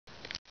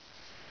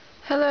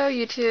Hello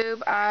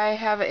YouTube, I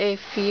have a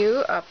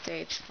few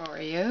updates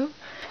for you,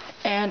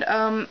 and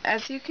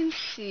as you can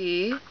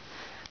see,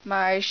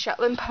 my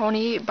Shetland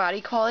Pony body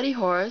quality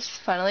horse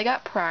finally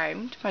got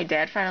primed. My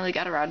dad finally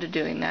got around to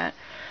doing that.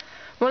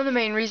 One of the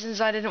main reasons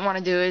I didn't want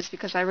to do it is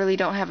because I really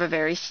don't have a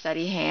very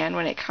steady hand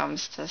when it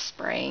comes to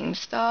spraying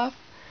stuff.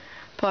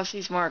 Plus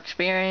he's more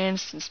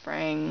experienced in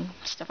spraying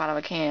stuff out of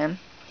a can.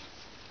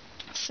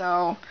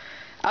 So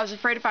I was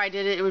afraid if I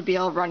did it, it would be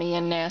all runny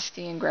and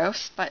nasty and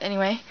gross. But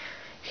anyway,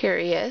 here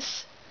he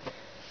is.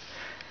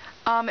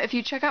 If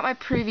you check out my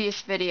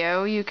previous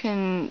video, you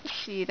can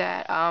see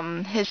that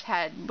his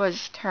head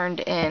was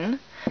turned in.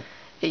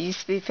 It used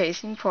to be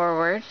facing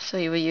forward, so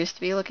he used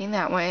to be looking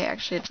that way.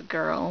 Actually, it's a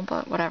girl,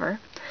 but whatever.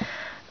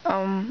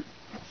 Here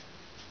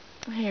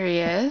he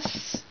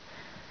is.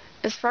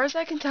 As far as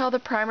I can tell, the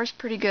primer's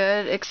pretty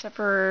good, except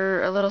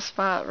for a little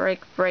spot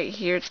right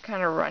here. It's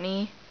kind of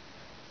runny.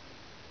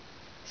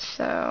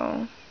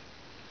 So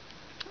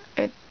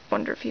I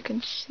wonder if you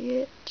can see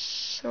it,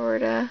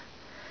 sorta.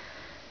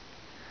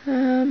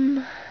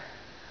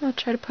 I'll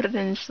try to put it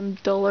in some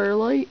duller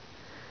light.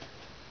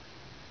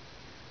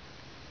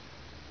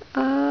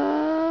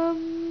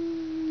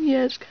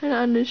 Yeah, it's kind of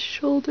on his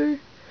shoulder.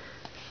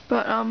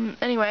 But,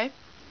 anyway.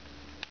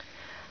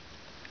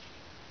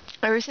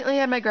 I recently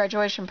had my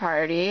graduation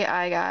party.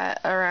 I got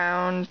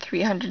around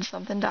 $300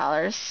 something,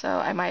 so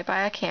I might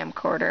buy a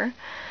camcorder.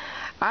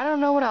 I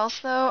don't know what else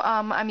though.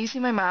 I'm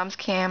using my mom's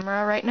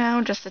camera right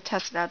now just to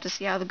test it out to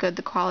see how good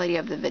the quality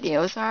of the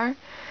videos are.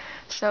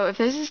 So if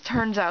this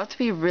turns out to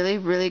be really,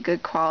 really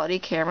good quality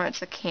camera,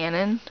 it's a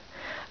Canon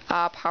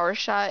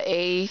PowerShot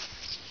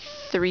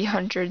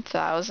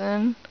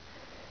A300000.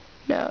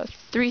 No,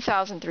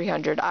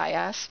 3300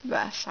 IS.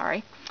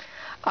 Sorry.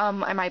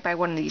 I might buy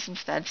one of these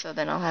instead, so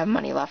then I'll have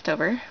money left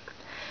over.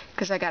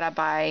 Because I gotta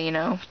buy, you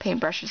know,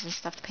 paintbrushes and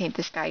stuff to paint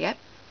this guy yet.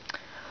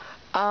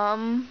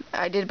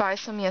 I did buy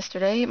some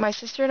yesterday. My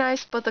sister and I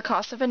split the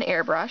cost of an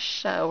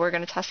airbrush, so we're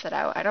gonna test it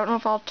out. I don't know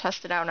if I'll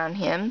test it out on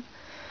him,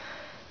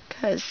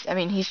 because, I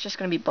mean, he's just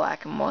gonna be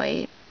black and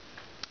white.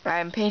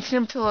 I'm painting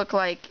him to look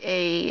like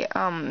a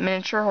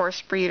miniature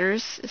horse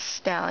breeder's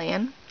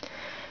stallion.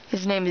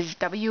 His name is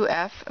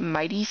WF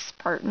Mighty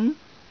Spartan.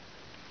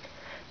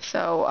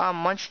 So,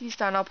 once he's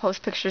done, I'll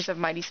post pictures of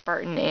Mighty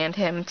Spartan and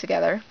him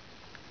together.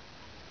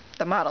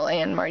 The model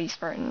and Mighty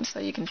Spartan, so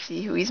you can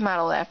see who he's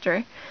modeled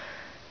after.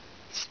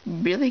 He's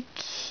really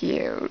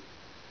cute.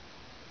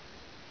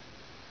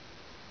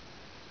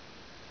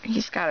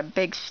 He's got a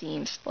big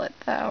seam split,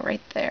 though,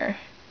 right there.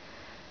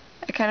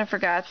 I kind of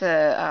forgot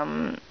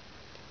to,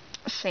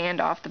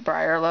 sand off the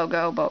Breyer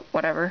logo, but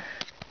whatever.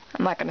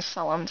 I'm not going to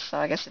sell him, so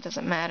I guess it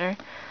doesn't matter.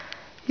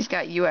 He's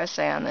got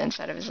USA on the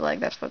inside of his leg.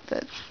 That's what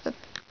the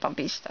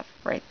bumpy stuff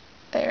right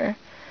there.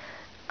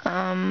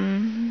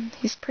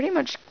 He's pretty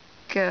much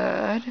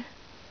good.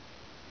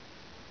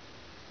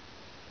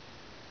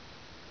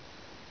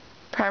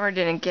 Primer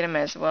didn't get him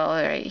as well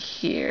right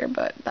here,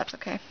 but that's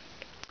okay.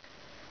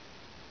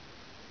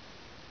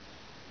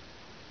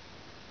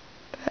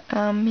 But,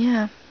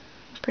 yeah,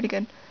 pretty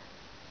good.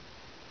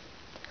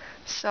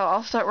 So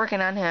I'll start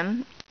working on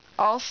him.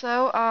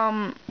 Also,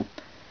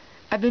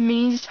 I've been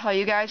meaning to tell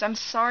you guys, I'm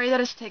sorry that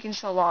it's taken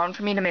so long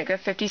for me to make a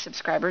 50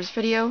 subscribers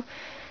video.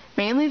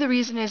 Mainly the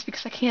reason is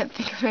because I can't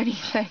think of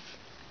anything.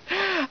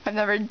 I've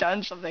never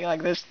done something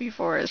like this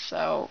before,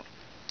 so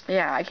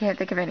yeah, I can't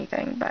think of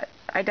anything, but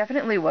I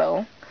definitely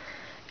will.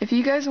 If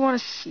you guys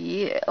want to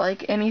see,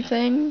 like,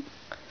 anything,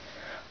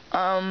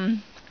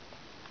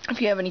 if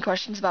you have any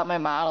questions about my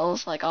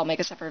models, like, I'll make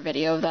a separate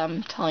video of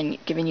them,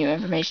 giving you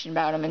information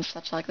about them and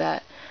such like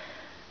that.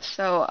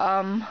 So,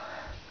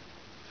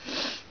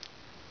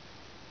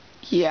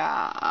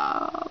 yeah,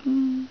 I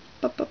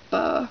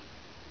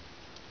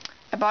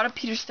bought a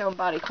Peter Stone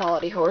body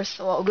quality horse,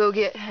 so I'll go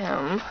get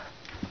him.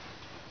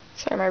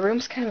 Sorry, my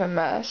room's kind of a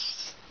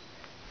mess.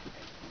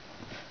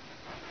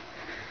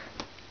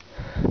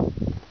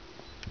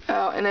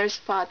 Oh, and there's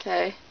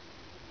Fate.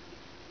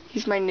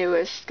 He's my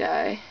newest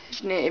guy.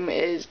 His name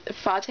is,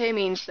 Fate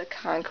means the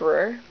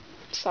Conqueror,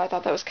 so I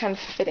thought that was kind of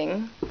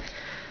fitting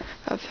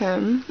of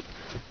him.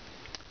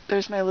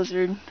 There's my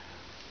lizard.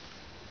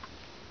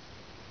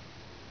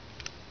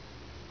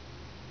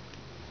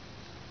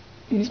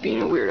 He's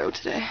being a weirdo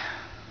today.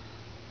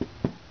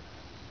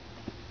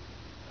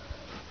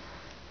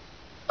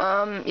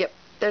 Yep,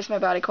 there's my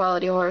body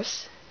quality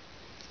horse.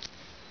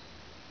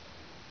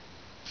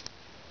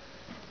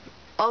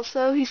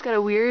 Also, he's got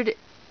a weird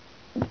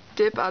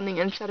dip on the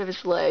inside of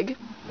his leg.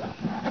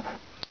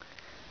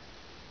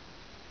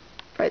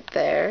 Right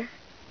there.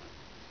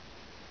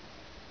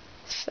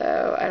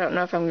 So, I don't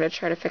know if I'm going to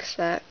try to fix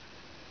that.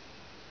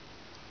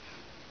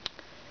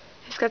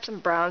 He's got some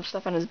brown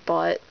stuff on his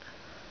butt.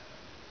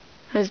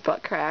 His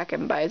butt crack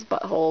and by his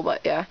butthole,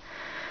 but yeah.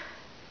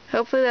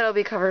 Hopefully that'll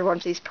be covered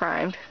once he's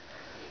primed.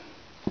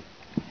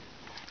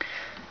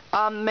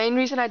 Main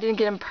reason I didn't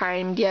get him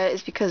primed yet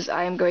is because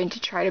I am going to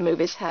try to move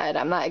his head.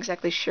 I'm not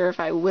exactly sure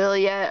if I will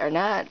yet or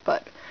not,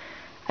 but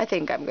I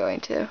think I'm going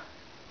to.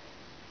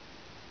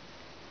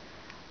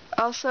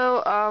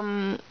 Also,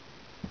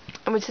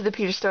 I went to the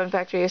Peter Stone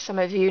Factory, as some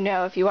of you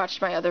know if you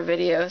watched my other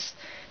videos.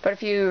 But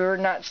if you're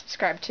not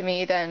subscribed to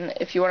me, then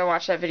if you want to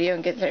watch that video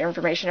and get the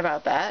information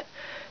about that,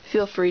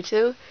 feel free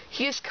to.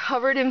 He is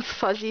covered in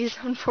fuzzies,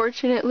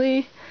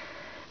 unfortunately.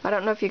 I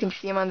don't know if you can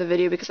see him on the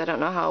video because I don't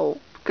know how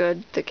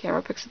good the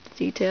camera picks up the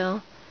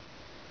detail.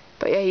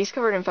 But yeah, he's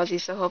covered in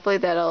fuzzies, so hopefully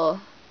that'll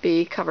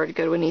be covered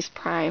good when he's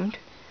primed.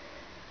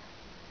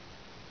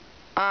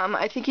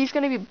 I think he's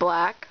going to be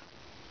black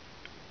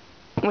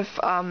with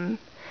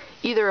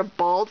either a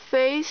bald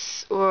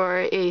face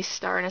or a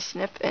star and a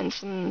snip and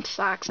some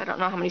socks. I don't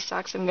know how many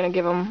socks I'm going to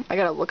give him. I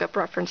got to look up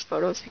reference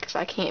photos because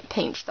I can't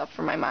paint stuff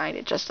from my mind.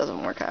 It just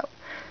doesn't work out.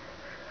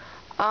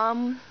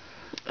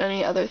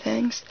 Any other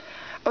things?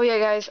 Oh yeah,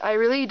 guys, I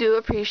really do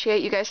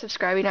appreciate you guys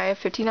subscribing. I have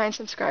 59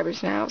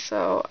 subscribers now,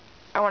 so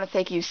I want to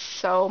thank you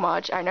so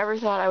much. I never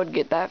thought I would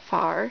get that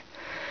far.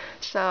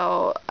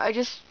 So I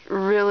just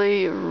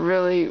really,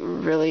 really,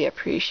 really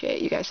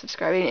appreciate you guys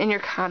subscribing. And your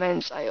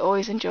comments, I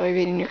always enjoy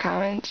reading your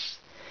comments.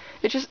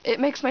 It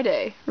makes my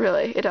day,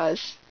 really, it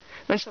does.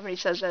 When somebody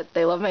says that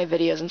they love my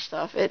videos and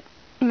stuff, it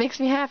makes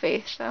me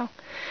happy. So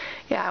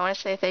yeah, I want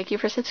to say thank you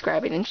for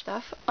subscribing and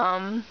stuff.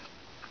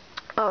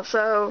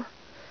 Also,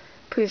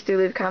 please do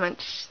leave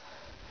comments.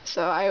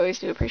 So I always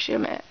do appreciate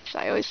them, as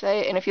I always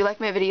say. And if you like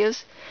my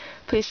videos,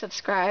 please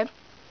subscribe.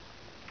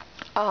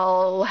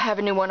 I'll have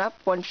a new one up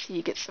once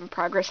he gets some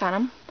progress on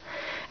him.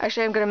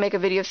 Actually, I'm going to make a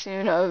video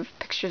soon of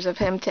pictures of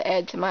him to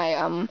add to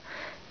my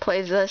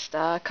playlist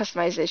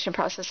customization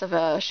process of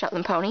a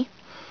Shetland Pony.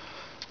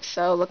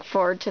 So look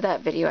forward to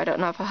that video. I don't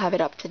know if I'll have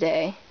it up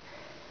today.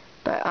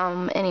 But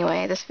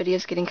anyway, this video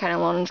is getting kind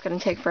of long and it's going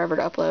to take forever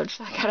to upload,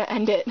 so I got to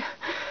end it.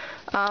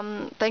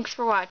 Thanks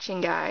for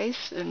watching, guys.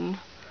 And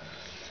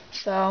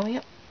so,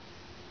 yep.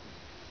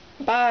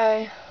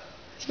 Bye.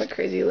 It's my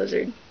crazy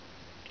lizard.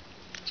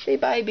 Say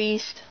bye,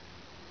 Beast.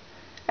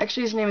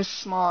 Actually, his name is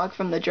Smaug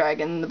from the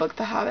dragon in the book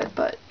The Hobbit,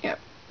 but, yep.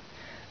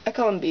 I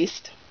call him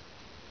Beast.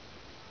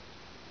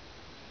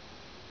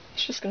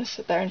 He's just gonna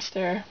sit there and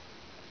stare.